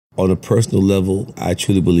On a personal level, I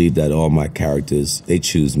truly believe that all my characters, they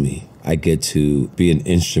choose me. I get to be an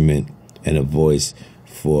instrument and a voice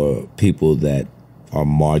for people that are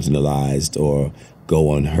marginalized or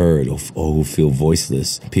go unheard or who feel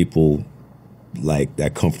voiceless. People like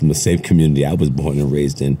that come from the same community I was born and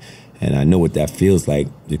raised in. And I know what that feels like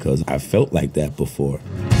because I felt like that before.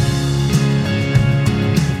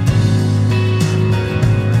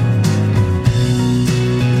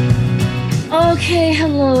 Okay,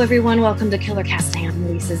 hello everyone. Welcome to Killer Casting.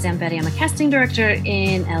 I'm Lisa Zambetti. I'm a casting director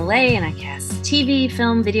in LA and I cast TV,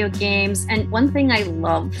 film, video games. And one thing I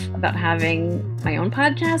love about having my own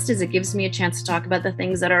podcast is it gives me a chance to talk about the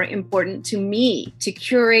things that are important to me, to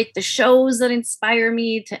curate the shows that inspire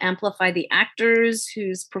me, to amplify the actors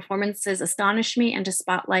whose performances astonish me, and to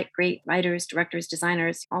spotlight great writers, directors,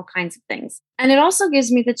 designers, all kinds of things. And it also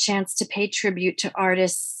gives me the chance to pay tribute to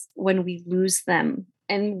artists when we lose them.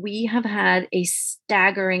 And we have had a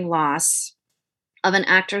staggering loss of an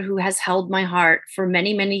actor who has held my heart for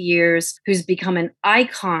many, many years, who's become an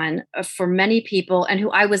icon for many people, and who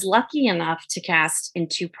I was lucky enough to cast in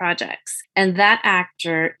 2 projects. And that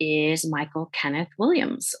actor is Michael Kenneth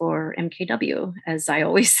Williams, or MKW, as I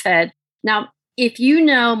always said. Now, if you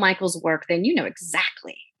know Michael's work, then you know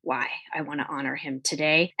exactly why I want to honor him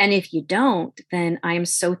today. And if you don't, then I am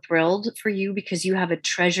so thrilled for you because you have a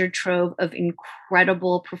treasure trove of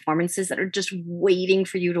incredible performances that are just waiting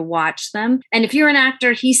for you to watch them. And if you're an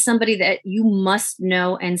actor, he's somebody that you must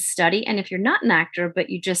know and study. And if you're not an actor, but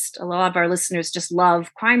a lot of our listeners just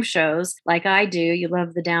love crime shows like I do, you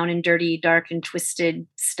love the down and dirty, dark and twisted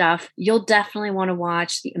stuff, you'll definitely want to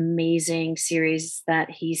watch the amazing series that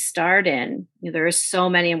he starred in. There are so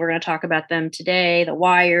many, and we're going to talk about them today. The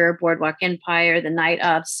Wire, Boardwalk Empire, The Night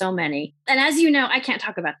Of, so many. And as you know, I can't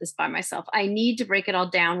talk about this by myself. I need to break it all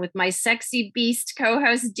down with my sexy beast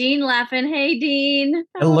co-host, Dean Laffin. Hey, Dean.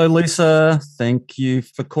 Hello, Lisa. Thank you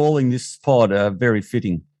for calling this pod. Very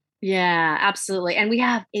fitting. Yeah, absolutely. And we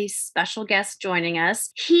have a special guest joining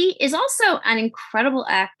us. He is also an incredible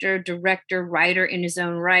actor, director, writer in his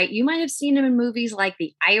own right. You might have seen him in movies like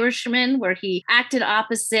The Irishman, where he acted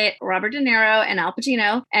opposite Robert De Niro and Al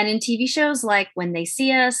Pacino, and in TV shows like When They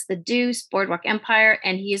See Us, The Deuce, Boardwalk Empire,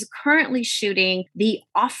 and he is currently shooting The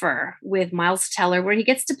Offer with Miles Teller, where he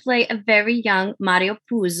gets to play a very young Mario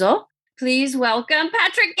Puzo. Please welcome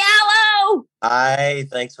Patrick Gallo. Hi,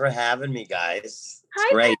 thanks for having me, guys. It's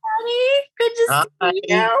Hi, great. Patty. Good to see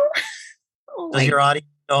you. Does your audience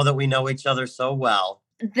know that we know each other so well?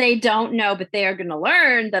 They don't know, but they are going to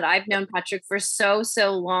learn that I've known Patrick for so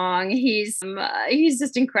long. He's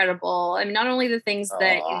just incredible. I mean, not only the things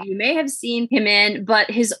that you may have seen him in, but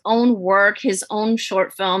his own work, his own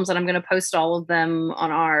short films, and I'm going to post all of them on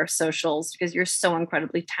our socials because you're so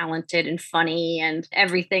incredibly talented and funny and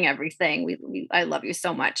everything. I love you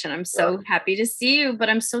so much, and I'm so happy to see you. But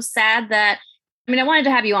I'm so sad that. I mean, I wanted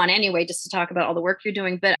to have you on anyway, just to talk about all the work you're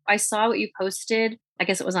doing, but I saw what you posted, I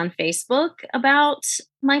guess it was on Facebook, about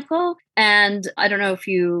Michael. And I don't know if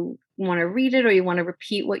you want to read it or you want to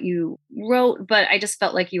repeat what you wrote, but I just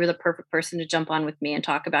felt like you were the perfect person to jump on with me and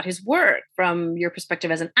talk about his work from your perspective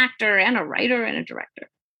as an actor and a writer and a director.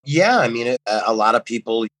 Yeah, I mean, a lot of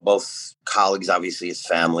people, both colleagues, obviously his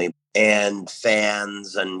family, and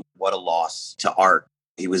fans, and what a loss to art.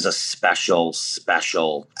 He was a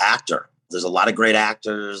special actor. There's a lot of great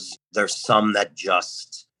actors. There's some that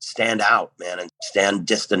just stand out, man, and stand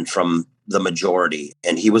distant from the majority.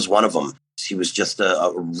 And he was one of them. He was just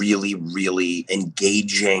a really, really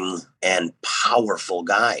engaging and powerful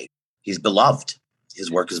guy. He's beloved. His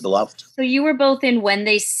work is beloved. So you were both in When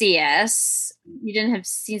They See Us. You didn't have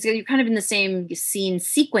scenes. You're kind of in the same scene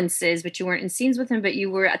sequences, but you weren't in scenes with him, but you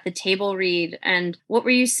were at the table read. And what were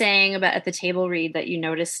you saying about at the table read that you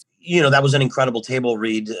noticed? That was an incredible table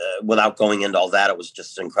read. Without going into all that, it was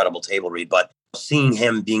just an incredible table read. But seeing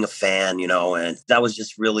him, being a fan, and that was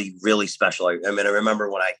just really, really special. I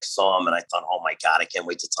remember when I saw him and I thought, oh my God, I can't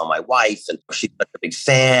wait to tell my wife. And she's such a big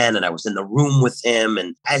fan. And I was in the room with him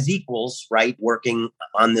and as equals, right, working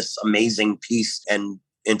on this amazing piece, and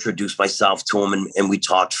introduced myself to him. And we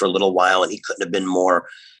talked for a little while, and he couldn't have been more,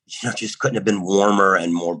 just couldn't have been warmer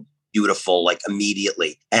and more beautiful, like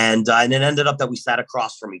immediately. And it ended up that we sat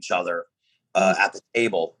across from each other at the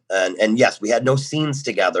table. And yes, we had no scenes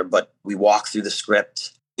together, but we walked through the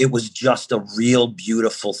script. It was just a real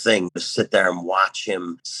beautiful thing to sit there and watch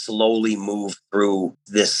him slowly move through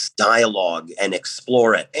this dialogue and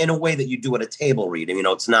explore it in a way that you do at a table read.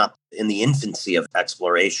 It's not in the infancy of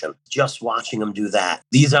exploration. Just watching him do that.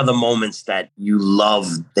 These are the moments that you love,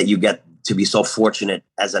 that you get to be so fortunate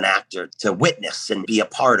as an actor to witness and be a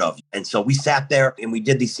part of. And so we sat there and we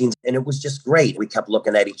did these scenes, and it was just great. We kept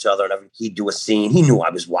looking at each other, and he'd do a scene. He knew I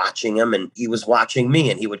was watching him, and he was watching me,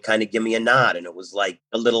 and he would kind of give me a nod, and it was like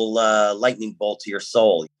a little lightning bolt to your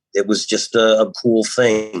soul. It was just a cool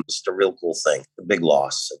thing, just a real cool thing, a big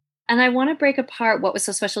loss. And I want to break apart what was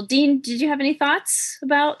so special. Dean, did you have any thoughts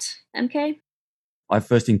about MK? I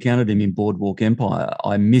first encountered him in Boardwalk Empire.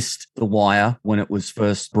 I missed The Wire when it was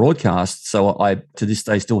first broadcast, so I, to this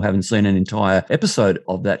day, still haven't seen an entire episode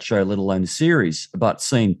of that show, let alone a series, but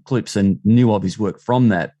seen clips and knew of his work from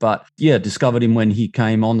that. But yeah, discovered him when he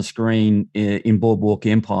came on the screen in Boardwalk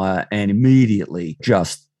Empire, and immediately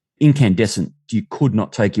just incandescent. You could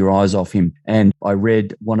not take your eyes off him. And I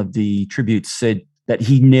read one of the tributes said that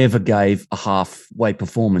he never gave a halfway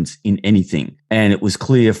performance in anything. And it was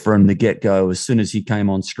clear from the get-go, as soon as he came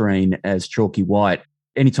on screen as Chalky White,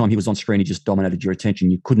 anytime he was on screen, he just dominated your attention.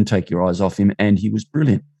 You couldn't take your eyes off him, and he was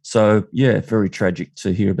brilliant. So, yeah, very tragic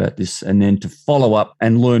to hear about this and then to follow up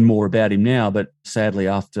and learn more about him now, but sadly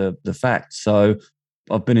after the fact. So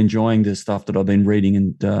I've been enjoying the stuff that I've been reading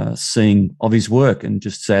and seeing of his work, and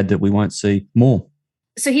just sad that we won't see more.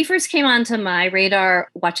 So he first came onto my radar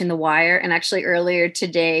watching The Wire. And actually earlier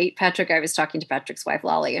today, I was talking to Patrick's wife,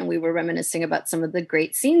 Lolly, and we were reminiscing about some of the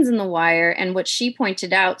great scenes in The Wire. And what she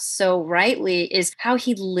pointed out so rightly is how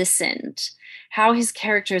he listened, how his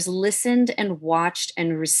characters listened and watched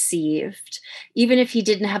and received. Even if he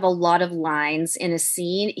didn't have a lot of lines in a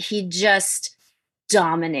scene, he just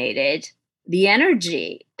dominated the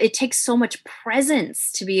energy. It takes so much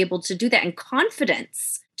presence to be able to do that, and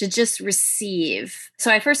confidence to just receive.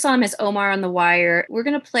 So I first saw him as Omar on The Wire. We're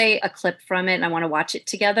going to play a clip from it, and I want to watch it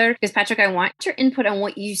together because, Patrick, I want your input on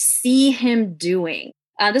what you see him doing.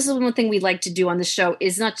 This is one thing we like to do on the show,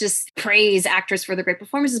 is not just praise actors for their great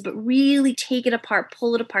performances, but really take it apart,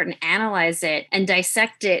 pull it apart, and analyze it and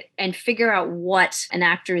dissect it and figure out what an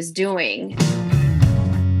actor is doing.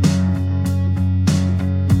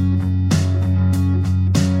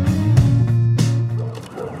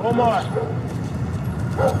 Omar.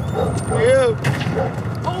 You.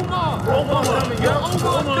 Omar coming, yo.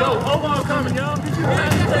 Omar coming, yo. Did you hear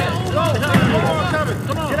that? Omar coming.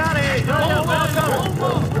 Come on. Get out of here. Omar coming.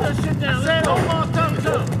 Omar. Put that shit down. I said Omar coming.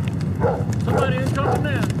 Somebody is coming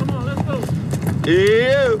now. Come on, let's go.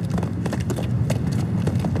 You.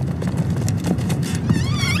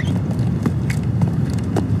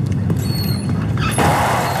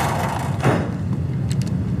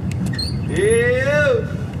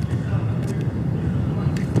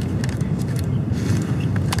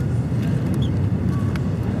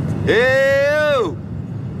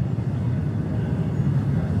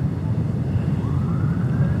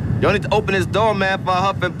 Y'all need to open this door, man, for a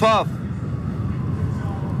huff and puff.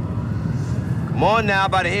 Come on now,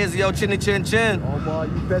 by the hairs of your chinny chin chin. Omar,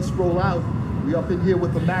 you best roll out. We up in here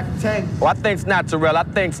with the Mac 10. Oh, I think's not, Terrell. I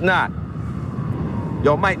think's not.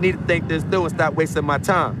 Y'all might need to think this through and stop wasting my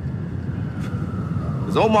time.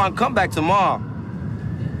 Because Omar can come back tomorrow.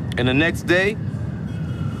 And the next day.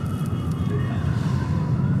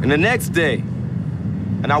 And the next day.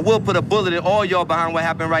 And I will put a bullet in all y'all behind what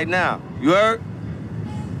happened right now. You heard?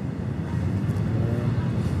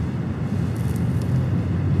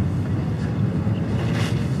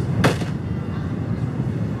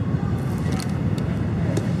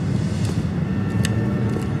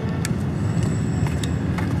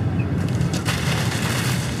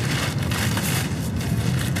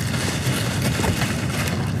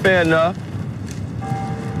 Fair enough.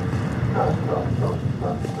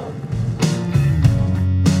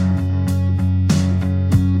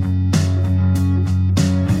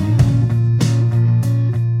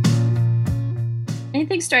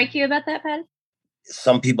 Anything strike you about that, Pat?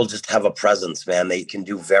 Some people just have a presence, man. They can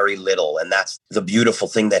do very little. And that's the beautiful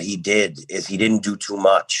thing that he did, is he didn't do too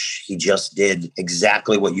much. He just did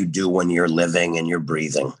exactly what you do when you're living and you're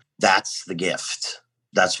breathing. That's the gift.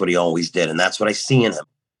 That's what he always did. And that's what I see in him.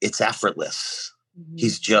 It's effortless. Mm-hmm.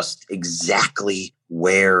 He's just exactly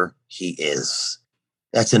where he is.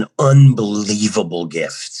 That's an unbelievable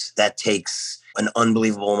gift. That takes an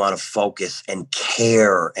unbelievable amount of focus and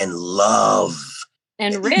care and love.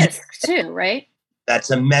 And risk too, right? That's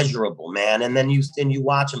immeasurable, man. And then you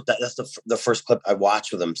watch him. That's the first clip I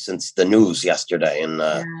watched with him since the news yesterday. And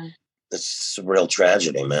it's a real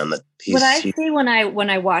tragedy, man. That what I see when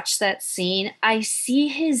I watch that scene, I see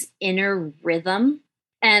his inner rhythm.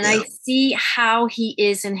 And I see how he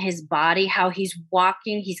is in his body, how he's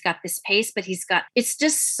walking. He's got this pace, but it's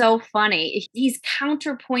just so funny. He's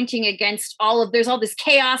counterpointing against there's all this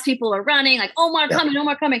chaos. People are running like, Omar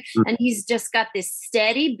coming. And he's just got this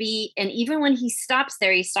steady beat. And even when he stops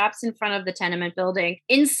there, he stops in front of the tenement building.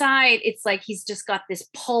 Inside, it's like he's just got this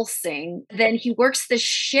pulsing. Then he works the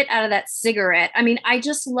shit out of that cigarette. I mean, I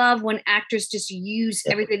just love when actors just use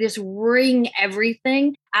everything, just wring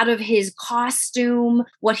everything out of his costume,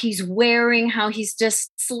 what he's wearing, how he's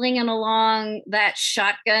just slinging along that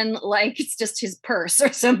shotgun like it's just his purse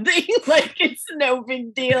or something, like it's no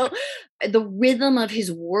big deal. The rhythm of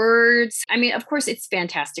his words. I mean, of course, it's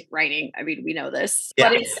fantastic writing. I mean, we know this,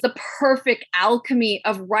 but it's the perfect alchemy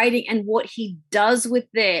of writing and what he does with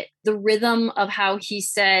it. The rhythm of how he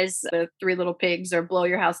says the 3 little pigs or blow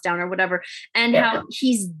your house down or whatever, and how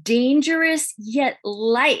he's dangerous yet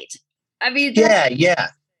light. I mean,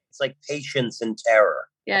 it's like patience and terror.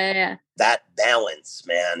 Yeah. That balance,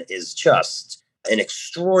 man, is just an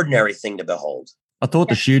extraordinary thing to behold. I thought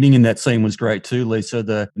the shooting in that scene was great too, Lisa.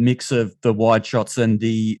 The mix of the wide shots and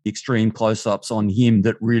the extreme close-ups on him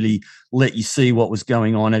that really let you see what was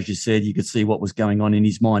going on. As you said, you could see what was going on in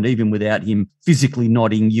his mind. Even without him physically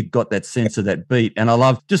nodding, you got that sense of that beat. And I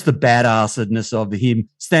love just the badassedness of him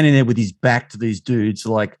standing there with his back to these dudes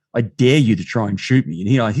like, I dare you to try and shoot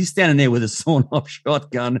me. And he's standing there with a sawn-off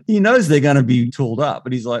shotgun. He knows they're going to be tooled up,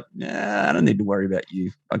 but he's like, nah, I don't need to worry about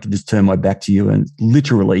you. I can just turn my back to you and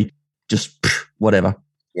literally just whatever.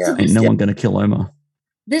 Yeah. Ain't no one going to kill Omar.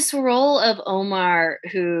 This role of Omar,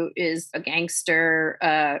 who is a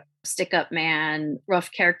gangster, stick-up man,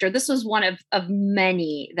 rough character, this was one of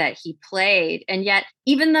many that he played. And yet,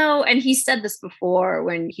 even though, and he said this before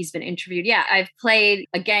when he's been interviewed, I've played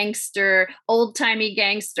a gangster, old-timey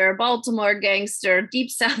gangster, Baltimore gangster,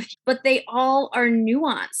 Deep South, but they all are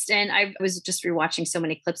nuanced. And I was just rewatching so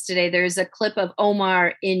many clips today. There's a clip of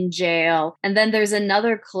Omar in jail, and then there's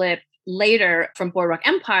another clip later from Boardwalk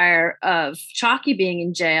Empire of Chalky being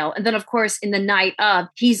in jail. And then, of course, in the night of,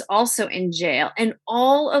 he's also in jail. And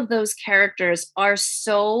all of those characters are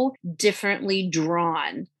so differently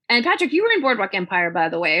drawn. And Patrick, you were in Boardwalk Empire, by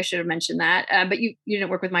the way. I should have mentioned that. But you didn't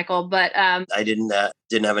work with Michael. But I didn't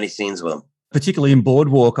have any scenes with him. Particularly in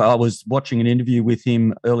Boardwalk, I was watching an interview with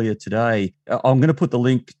him earlier today. I'm going to put the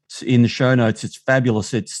link in the show notes. It's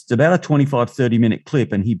fabulous. It's about a 25, 30-minute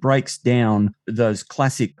clip, and he breaks down those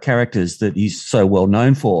classic characters that he's so well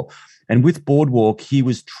known for. And with Boardwalk, he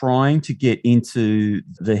was trying to get into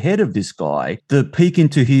the head of this guy. The peek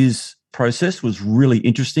into his process was really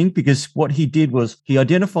interesting because what he did was he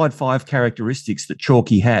identified 5 characteristics that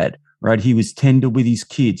Chalky had. Right, he was tender with his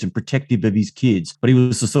kids and protective of his kids, but he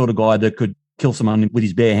was the sort of guy that could kill someone with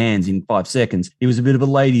his bare hands in 5 seconds. He was a bit of a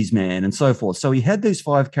ladies' man and so forth. So he had these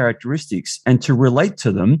 5 characteristics, and to relate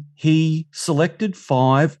to them, he selected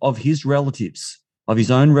 5 of his relatives, of his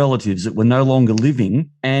own relatives that were no longer living,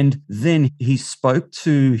 and then he spoke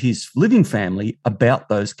to his living family about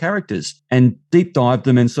those characters and deep dived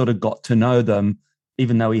them and sort of got to know them,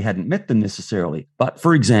 even though he hadn't met them necessarily. But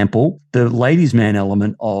for example, the ladies' man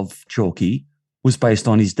element of Chalky was based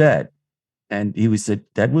on his dad. And he was said,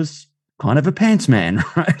 Dad was kind of a pants man,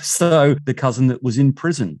 right? So the cousin that was in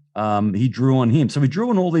prison, he drew on him. So he drew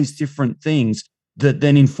on all these different things that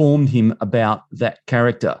then informed him about that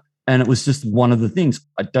character. And it was just one of the things.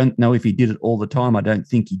 I don't know if he did it all the time. I don't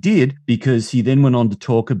think he did, because he then went on to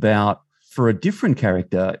talk about, for a different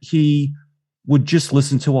character, he would just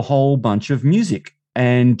listen to a whole bunch of music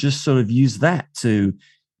and just sort of use that to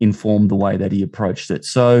inform the way that he approached it.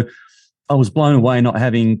 So I was blown away not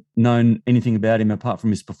having known anything about him apart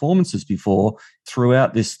from his performances before.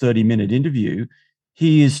 Throughout this 30-minute interview,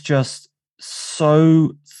 he is just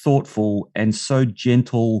so thoughtful and so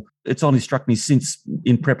gentle. It's only struck me since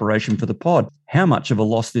in preparation for the pod how much of a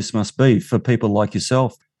loss this must be for people like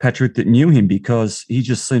yourself, Patrick, that knew him, because he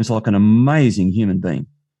just seems like an amazing human being.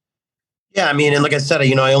 Yeah, I mean, and like I said,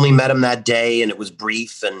 I only met him that day, and it was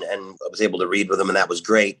brief, and I was able to read with him, and that was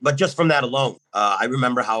great. But just from that alone, I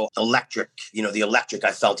remember how electric, the electric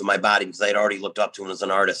I felt in my body, because I had already looked up to him as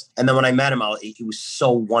an artist. And then when I met him, he was so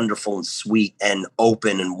wonderful and sweet and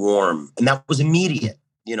open and warm. And that was immediate,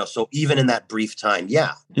 so even in that brief time,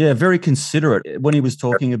 yeah. Yeah, very considerate. When he was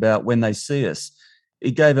talking about When They See Us, he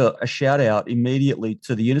gave a shout out immediately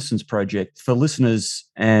to the Innocence Project for listeners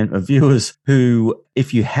and viewers who,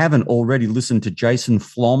 if you haven't already listened to Jason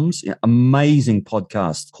Flom's amazing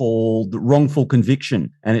podcast called Wrongful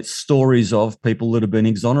Conviction, and it's stories of people that have been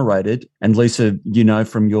exonerated. And Lisa,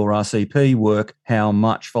 from your RCP work, how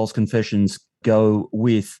much false confessions go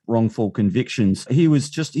with wrongful convictions. He's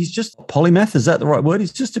just polymath. Is that the right word?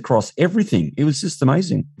 He's just across everything. It was just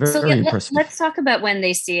amazing. Very impressive. Let's talk about When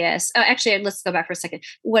They See Us. Oh, actually, let's go back for a second.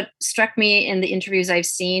 What struck me in the interviews I've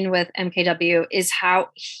seen with MKW is how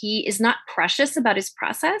he is not precious about his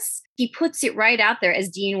process. He puts it right out there, as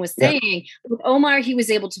Dean was saying. Yeah. With Omar, he was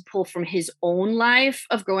able to pull from his own life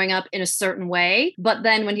of growing up in a certain way. But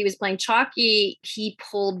then when he was playing Chalky, he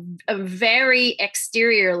pulled very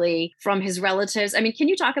exteriorly from his relatives. I mean, can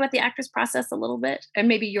you talk about the actor's process a little bit? And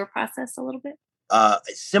maybe your process a little bit?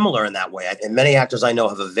 Similar in that way. And many actors I know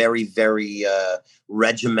have a very, very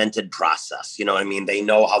regimented process. You know what I mean? They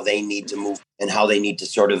know how they need to move and how they need to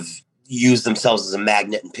sort of use themselves as a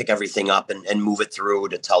magnet and pick everything up and move it through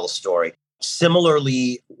to tell a story.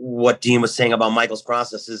 Similarly, what Dean was saying about Michael's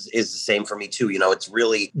process is the same for me too. You know, it's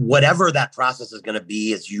really whatever that process is going to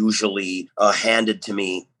be is usually handed to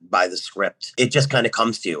me by the script. It just kind of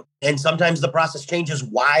comes to you. And sometimes the process changes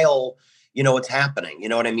while it's happening. You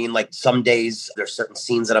know what I mean? Like some days there's certain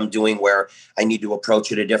scenes that I'm doing where I need to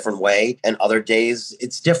approach it a different way. And other days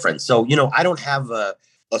it's different. So, I don't have a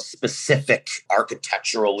specific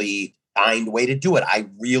architecturally defined way to do it. I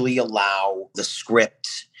really allow the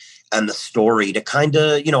script and the story to kind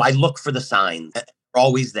of, I look for the signs. They're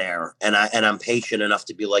always there. And I'm patient enough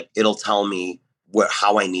to be like, it'll tell me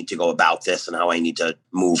how I need to go about this and how I need to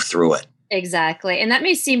move through it. Exactly. And that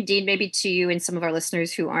may seem, Dean, maybe to you and some of our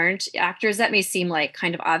listeners who aren't actors, that may seem like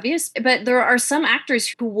kind of obvious, but there are some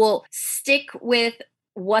actors who will stick with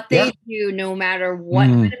what they do no matter what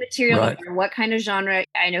kind of material, no matter what kind of genre.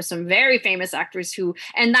 I know some very famous actors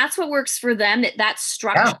and that's what works for them. That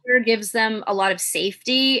structure gives them a lot of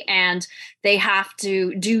safety and they have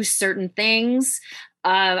to do certain things.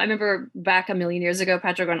 I remember back a million years ago,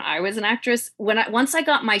 Patrick, when I was an actress, once I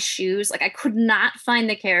got my shoes, like I could not find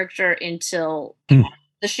the character until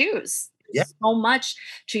the shoes. Yeah. So much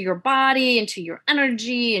to your body and to your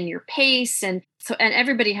energy and your pace. And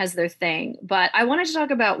everybody has their thing. But I wanted to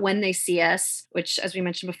talk about When They See Us, which, as we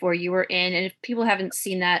mentioned before, you were in. And if people haven't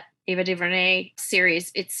seen that Ava DuVernay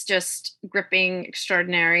series, it's just gripping,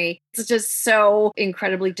 extraordinary. It's just so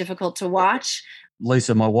incredibly difficult to watch.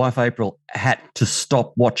 Lisa, my wife, April, had to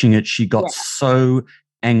stop watching it. She got so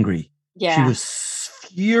angry. Yeah. She was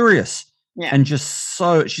furious. Yeah. And she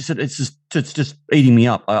said, it's just eating me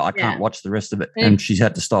up. I can't watch the rest of it. And she's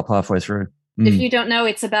had to stop halfway through. If you don't know,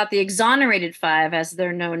 it's about the Exonerated Five, as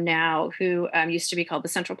they're known now, who used to be called the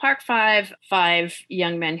Central Park Five. 5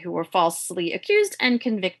 young men who were falsely accused and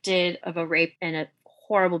convicted of a rape and a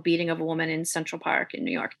horrible beating of a woman in Central Park in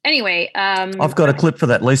New York. Anyway. I've got a clip for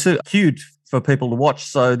that, Lisa. Cute for people to watch.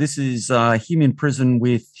 So this is him in prison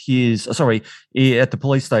with at the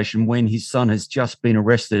police station when his son has just been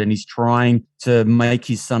arrested, and he's trying to make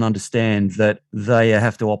his son understand that they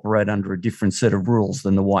have to operate under a different set of rules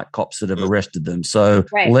than the white cops that have arrested them. So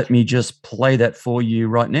let me just play that for you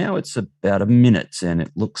right now. It's about a minute and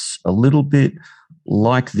it looks a little bit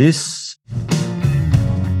like this.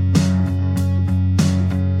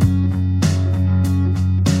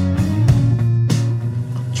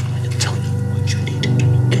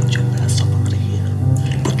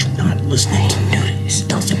 Listening to me. It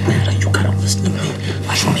doesn't matter. You gotta listen to me.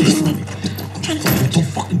 I'm trying to listen to me. I'm trying to get you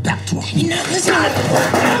fucking back to it. You're not listening. God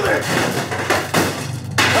damn it!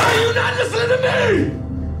 Are you not listening to me?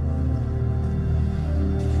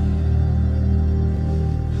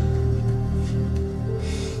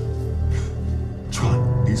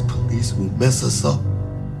 Troy, these police will mess us up.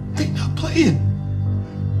 They're not playing.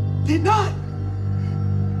 They're not.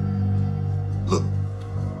 Look,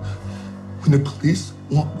 when the police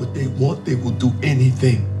want what they want, they will do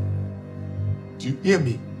anything. Do you hear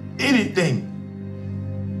me? Anything.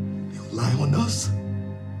 They will lie on us.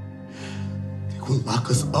 They will lock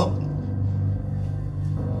us up.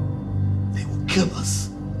 They will kill us.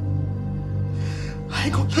 I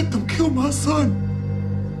ain't gonna let them kill my son.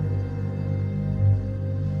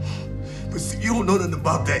 But see, you don't know nothing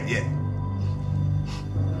about that yet.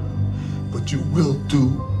 But you will do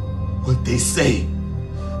what they say.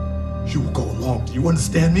 You will go along. Do you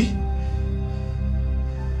understand me?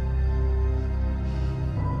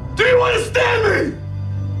 Do you understand me?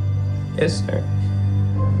 Yes, sir.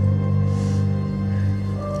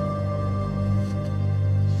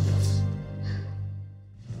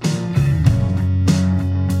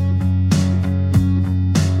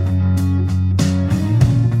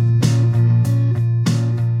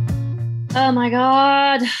 Oh my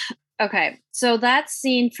God. Okay, so that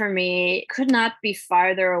scene for me could not be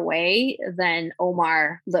farther away than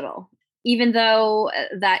Omar Little. Even though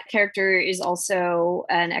that character is also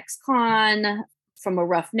an ex-con from a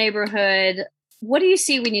rough neighborhood, What do you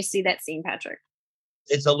see when you see that scene, Patrick?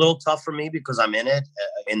 It's a little tough for me because I'm in it,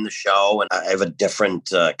 in the show, and I have a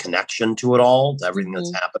different connection to it all, to everything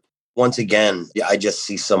that's happened. Once again, I just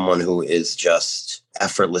see someone who is just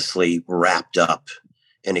effortlessly wrapped up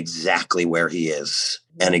in exactly where he is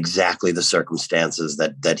and exactly the circumstances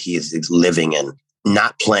that he is living in,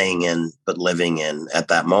 not playing in, but living in at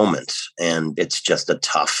that moment. And it's just a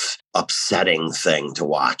tough, upsetting thing to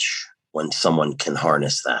watch when someone can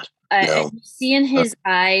harness that. You see in his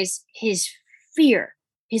eyes, his fear,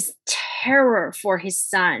 his terror for his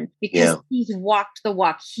son, because he's walked the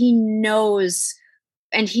walk. He knows,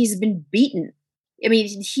 and he's been beaten. I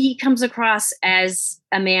mean, he comes across as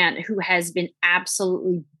a man who has been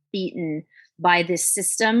absolutely beaten by this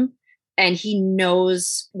system, and he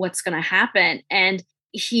knows what's going to happen. And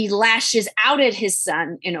he lashes out at his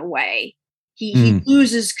son in a way. He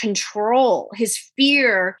loses control. His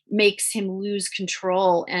fear makes him lose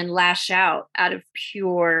control and lash out of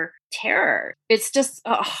pure terror. It's just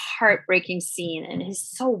a heartbreaking scene, and he's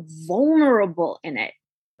so vulnerable in it.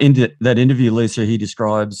 In that interview, Lisa, he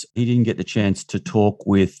describes he didn't get the chance to talk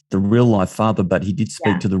with the real life father, but he did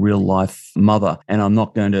speak to the real life mother. And I'm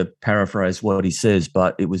not going to paraphrase what he says,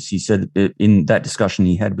 but he said in that discussion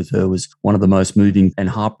he had with her was one of the most moving and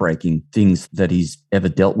heartbreaking things that he's ever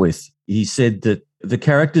dealt with. He said that the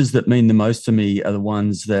characters that mean the most to me are the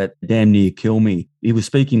ones that damn near kill me. He was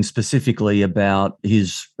speaking specifically about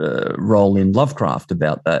his role in Lovecraft,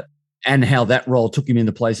 about that, and how that role took him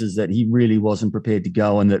into places that he really wasn't prepared to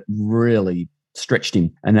go and that really stretched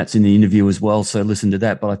him. And that's in the interview as well. So listen to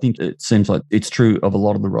that. But I think it seems like it's true of a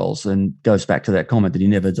lot of the roles, and goes back to that comment that he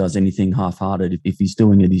never does anything half-hearted. If he's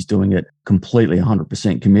doing it, he's doing it completely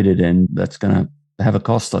 100% committed, and that's going to have a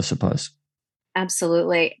cost, I suppose.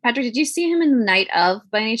 Absolutely. Patrick, did you see him in The Night Of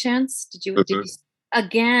by any chance? Did you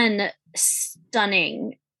again,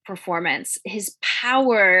 stunning performance. His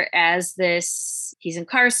power as this, he's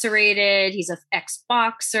incarcerated, he's an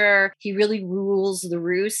ex-boxer, he really rules the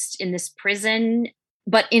roost in this prison,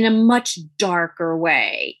 but in a much darker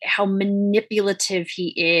way. How manipulative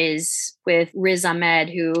he is with Riz Ahmed,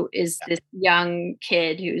 who is this young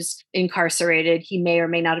kid who's incarcerated. He may or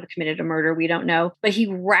may not have committed a murder. We don't know. But he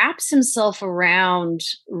wraps himself around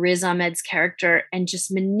Riz Ahmed's character and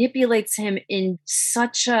just manipulates him in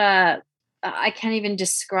such a, I can't even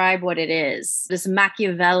describe what it is. This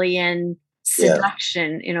Machiavellian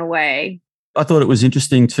seduction in a way. I thought it was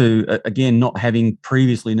interesting to, again, not having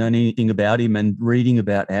previously known anything about him and reading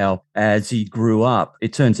about how as he grew up,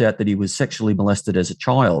 it turns out that he was sexually molested as a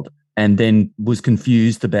child and then was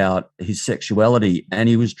confused about his sexuality. And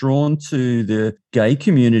he was drawn to the gay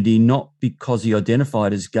community, not because he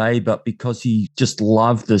identified as gay, but because he just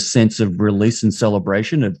loved the sense of release and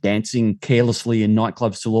celebration of dancing carelessly in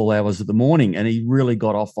nightclubs till all hours of the morning. And he really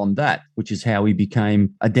got off on that, which is how he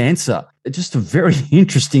became a dancer. Just a very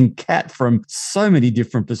interesting cat from so many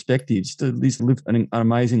different perspectives to at least live an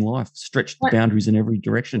amazing life, stretched the boundaries in every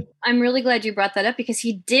direction. I'm really glad you brought that up, because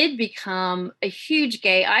he did become a huge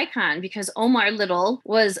gay icon, because Omar Little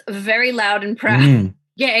was very loud and proud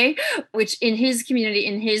gay, which in his community,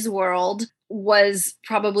 in his world, was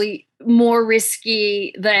probably more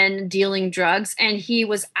risky than dealing drugs. And he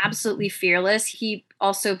was absolutely fearless. He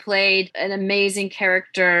also played an amazing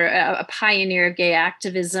character, a pioneer of gay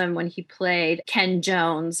activism, when he played Ken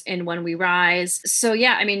Jones in When We Rise. So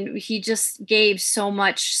yeah, I mean, he just gave so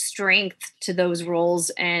much strength to those roles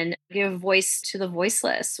and gave voice to the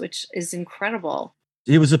voiceless, which is incredible.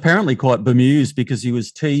 He was apparently quite bemused because he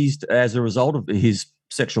was teased as a result of his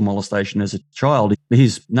sexual molestation as a child.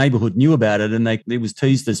 His neighborhood knew about it, and he was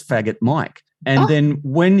teased as Faggot Mike. And then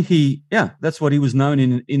when that's what he was known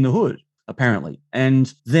in the hood, apparently.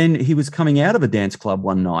 And then he was coming out of a dance club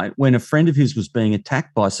one night when a friend of his was being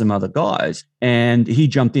attacked by some other guys, and he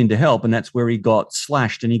jumped in to help, and that's where he got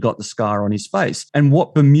slashed and he got the scar on his face. And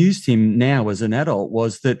what bemused him now as an adult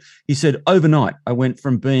was that he said, overnight, I went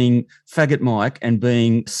from being Faggot Mike and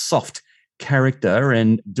being soft character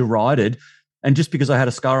and derided, and just because I had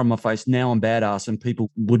a scar on my face, now I'm badass and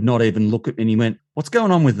people would not even look at me. And he went, what's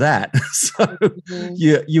going on with that? So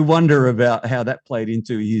you wonder about how that played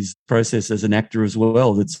into his process as an actor as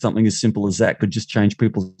well, that something as simple as that could just change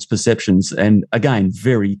people's perceptions. And again,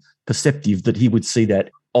 very perceptive that he would see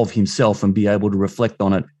that of himself and be able to reflect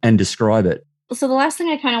on it and describe it. So the last thing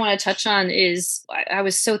I kind of want to touch on is I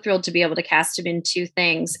was so thrilled to be able to cast him in two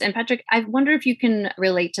things. And Patrick, I wonder if you can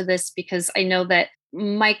relate to this, because I know that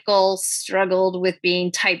Michael struggled with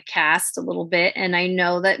being typecast a little bit. And I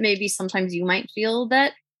know that maybe sometimes you might feel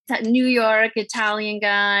that New York Italian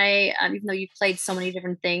guy, even though you've played so many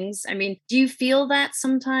different things. I mean, do you feel that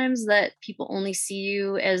sometimes that people only see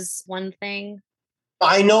you as one thing?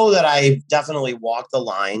 I know that I've definitely walked the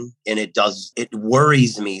line, and it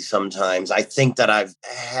worries me sometimes. I think that I've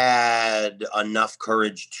had enough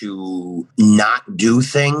courage to not do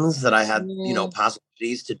things that I had,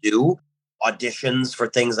 possibilities to do. Auditions for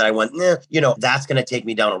things that I went, that's going to take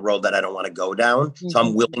me down a road that I don't want to go down. Mm-hmm. So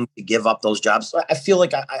I'm willing to give up those jobs. So I feel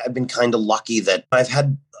like I've been kind of lucky that I've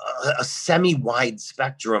had a semi-wide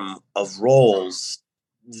spectrum of roles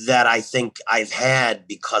that I think I've had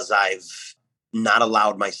because I've not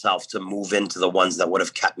allowed myself to move into the ones that would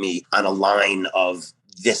have kept me on a line of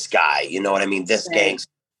this guy, you know what I mean? This gang.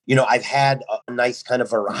 I've had a nice kind of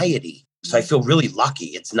variety. So I feel really lucky.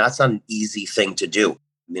 It's not an easy thing to do.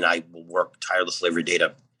 I mean, I will work tirelessly every day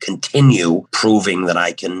to continue proving that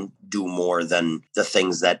I can do more than the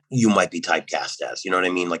things that you might be typecast as. You know what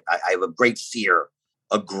I mean? Like I have a great fear.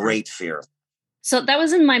 So that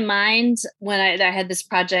was in my mind when I had this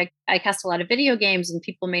project. I cast a lot of video games, and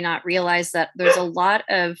people may not realize that there's a lot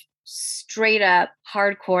of straight up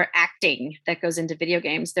hardcore acting that goes into video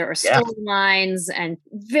games. There are storylines and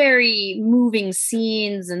very moving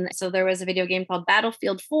scenes. And so there was a video game called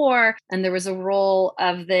Battlefield 4, and there was a role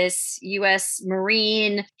of this US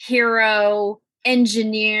Marine hero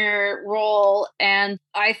engineer role. And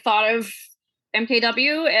I thought of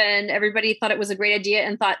MKW, and everybody thought it was a great idea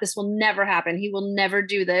and thought this will never happen. He will never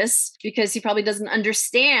do this because he probably doesn't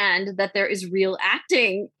understand that there is real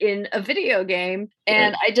acting in a video game.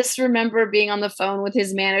 And I just remember being on the phone with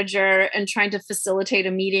his manager and trying to facilitate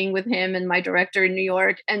a meeting with him and my director in New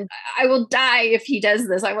York. And I will die if he does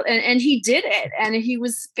this. I will. And he did it. And he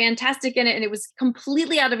was fantastic in it. And it was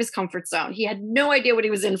completely out of his comfort zone. He had no idea what he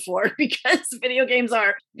was in for because video games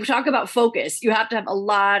we talk about focus. You have to have a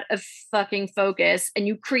lot of fucking focus, and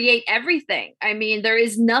you create everything. I mean, there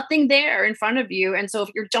is nothing there in front of you. And so if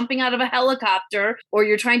you're jumping out of a helicopter, or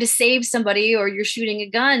you're trying to save somebody, or you're shooting a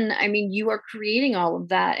gun, I mean, you are creating all of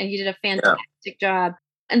that, and you did a fantastic job.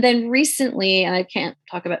 And then recently, and I can't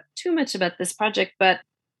talk about too much about this project, but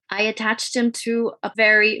I attached him to a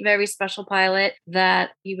very, very special pilot that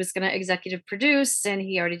he was going to executive produce, and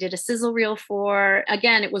he already did a sizzle reel for.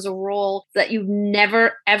 Again, it was a role that you've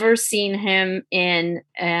never, ever seen him in.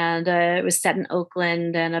 And it was set in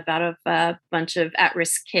Oakland and about a bunch of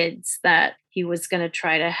at-risk kids that he was going to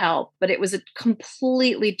try to help. But it was a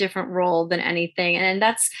completely different role than anything. And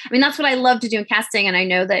that's what I love to do in casting. And I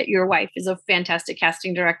know that your wife is a fantastic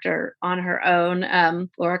casting director on her own,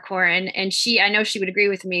 Laura Corin. And I know she would agree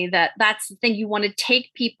with me that that's the thing. You want to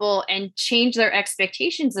take people and change their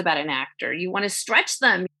expectations about an actor. You want to stretch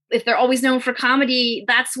them. If they're always known for comedy,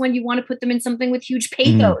 that's when you want to put them in something with huge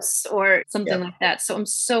pathos or something like that. So I'm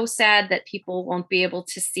so sad that people won't be able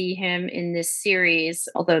to see him in this series,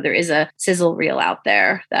 although there is a sizzle reel out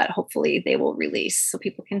there that hopefully they will release so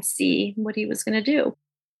people can see what he was going to do.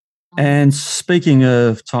 And speaking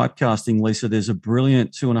of typecasting, Lisa, there's a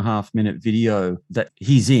brilliant 2.5-minute video that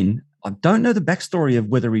he's in. I don't know the backstory of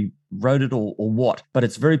whether he wrote it or what, but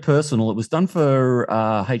it's very personal. It was done for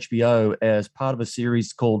HBO as part of a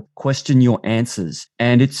series called Question Your Answers.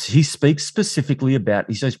 And he speaks specifically about,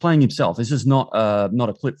 he's playing himself. This is not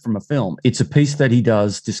a clip from a film. It's a piece that he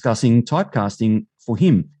does discussing typecasting for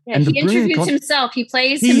him. Yeah, and he interviews himself. He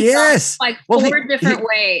plays himself four different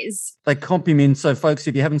ways. They comp him in. So, folks,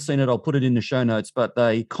 if you haven't seen it, I'll put it in the show notes. But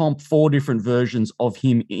they comp 4 different versions of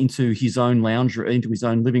him into his own into his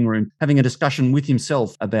own living room, having a discussion with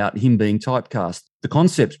himself about him being typecast. The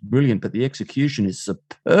concept's brilliant, but the execution is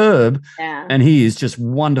superb. Yeah. And he is just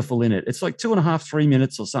wonderful in it. It's like 2.5-3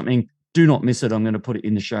 minutes or something. Do not miss it. I'm going to put it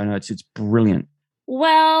in the show notes. It's brilliant.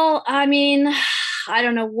 Well, I mean, I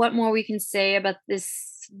don't know what more we can say about this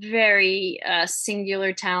very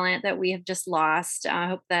singular talent that we have just lost. I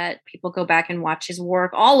hope that people go back and watch his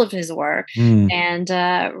work, all of his work, and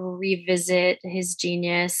revisit his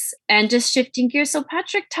genius. And just shifting gears. So,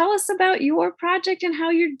 Patrick, tell us about your project and how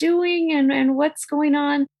you're doing and what's going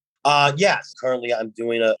on. Yes, currently I'm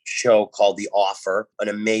doing a show called The Offer, an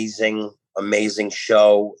amazing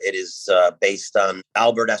show. It is based on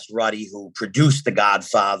Albert S. Ruddy, who produced The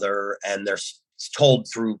Godfather, and there's told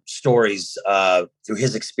through stories, through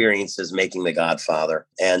his experiences making The Godfather.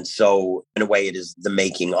 And so, in a way, it is the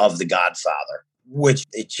making of The Godfather, which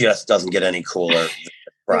it just doesn't get any cooler than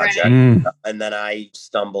the project. Right. And then I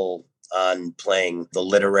stumble on playing the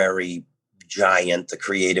literary giant, the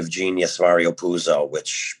creative genius, Mario Puzo,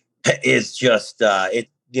 which is just,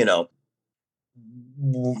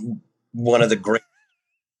 one of the great.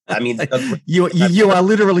 I mean, you are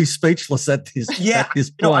literally speechless at this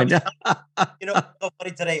point. So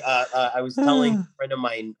funny today. I was telling a friend of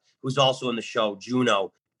mine who's also in the show,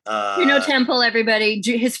 Juno. Juno Temple, everybody.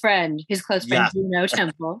 His friend, his close friend, Yeah. Juno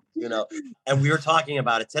Temple. And we were talking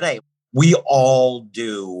about it today. We all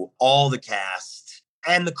do, all the cast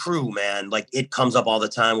and the crew, man. Like, it comes up all the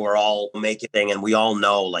time. We're all making a thing, and we all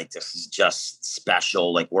know, like, this is just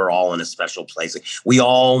special. Like, we're all in a special place. Like, we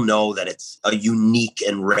all know that it's a unique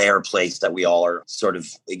and rare place that we all are sort of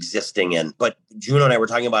existing in. But Juno and I were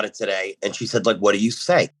talking about it today, and she said, like, what do you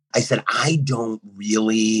say? I said, I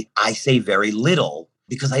say very little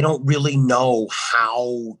because I don't really know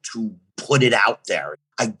how to put it out there.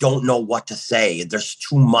 I don't know what to say. There's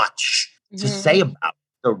too much to say about it.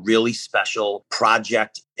 A really special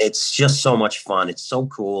project. It's just so much fun. It's so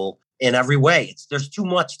cool in every way. There's too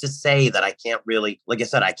much to say that I can't really, like I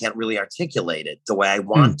said, I can't really articulate it the way I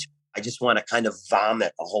want to. I just want to kind of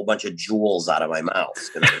vomit a whole bunch of jewels out of my mouth.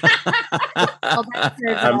 Well, that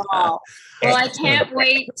says it all. Well, I can't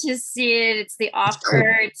wait to see it. It's The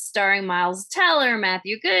Offer. It's starring Miles Teller,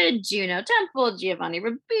 Matthew Good, Juno Temple, Giovanni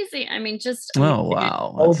Ribisi. I mean, just Oh,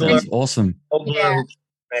 wow. That's awesome. Yeah.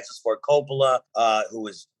 Francis Ford Coppola, who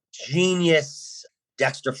was genius.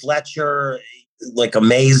 Dexter Fletcher, like,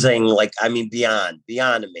 amazing. Like, I mean, beyond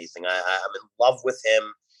amazing. I'm in love with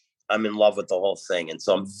him. I'm in love with the whole thing. And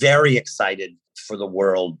so I'm very excited for the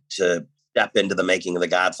world to step into the making of The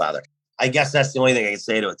Godfather. I guess that's the only thing I can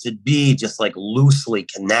say to it, to be just like loosely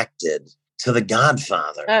connected to The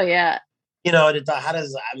Godfather. Oh, yeah. You know, how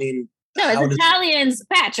does, I mean, no, as Italians,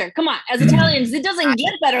 Patrick, come on. As Italians, it doesn't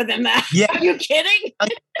get better than that. Yeah. Are you kidding?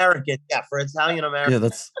 American, yeah, for Italian American. Yeah,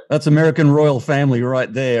 that's American royal family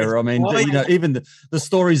right there. I mean, you know, even the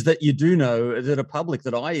stories that you do know that are public,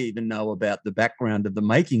 that I even know about the background of the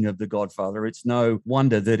making of The Godfather. It's no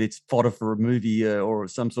wonder that it's fodder for a movie or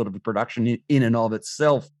some sort of a production in and of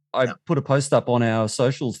itself. I put a post up on our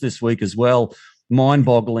socials this week as well.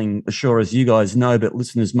 Mind-boggling, sure as you guys know, but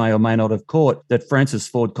listeners may or may not have caught, that Francis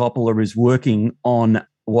Ford Coppola is working on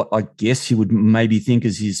what I guess you would maybe think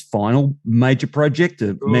is his final major project,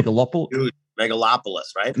 Megalopolis,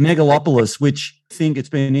 right? Megalopolis, which I think it's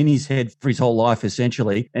been in his head for his whole life,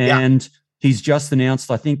 essentially. And he's just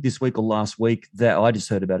announced, I think this week or last week, that I just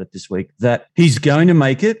heard about it this week, that he's going to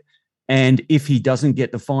make it. And if he doesn't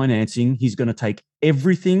get the financing, he's going to take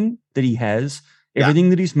everything that he has, everything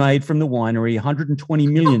that he's made from the winery,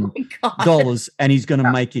 $120 million, and he's going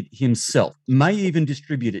to make it himself. May even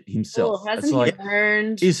distribute it himself. Oh, hasn't he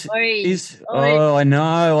earned? Oh, I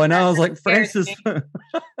know. I was like, Francis,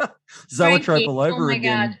 zoetrope all over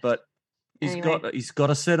again. But he's got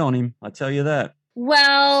a set on him. I tell you that.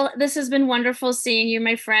 Well, this has been wonderful seeing you,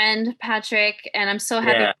 my friend, Patrick, and I'm so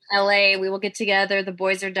happy in LA. We will get together. The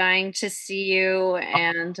boys are dying to see you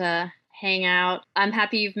and hang out. I'm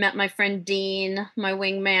happy you've met my friend Dean, my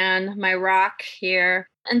wingman, my rock here.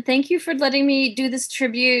 And thank you for letting me do this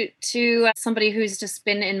tribute to somebody who's just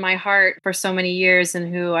been in my heart for so many years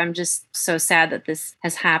and who I'm just so sad that this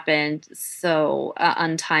has happened. So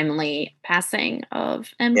untimely passing of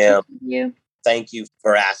MTW. Thank you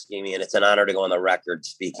for asking me, and it's an honor to go on the record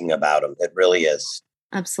speaking about him. It really is.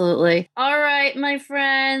 Absolutely. All right, my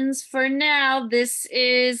friends. For now, this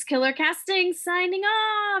is Killer Casting signing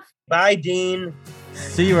off. Bye, Dean.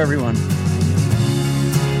 See you, everyone.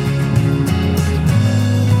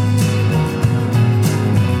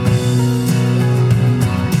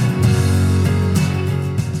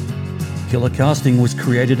 Killer Casting was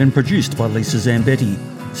created and produced by Lisa Zambetti.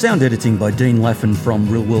 Sound editing by Dean Laffin from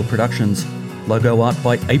Real World Productions. Logo art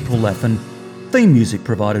by April Laffin. Theme music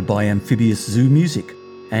provided by Amphibious Zoo Music.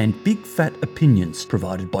 And Big Fat Opinions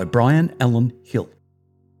provided by Brian Allen Hill.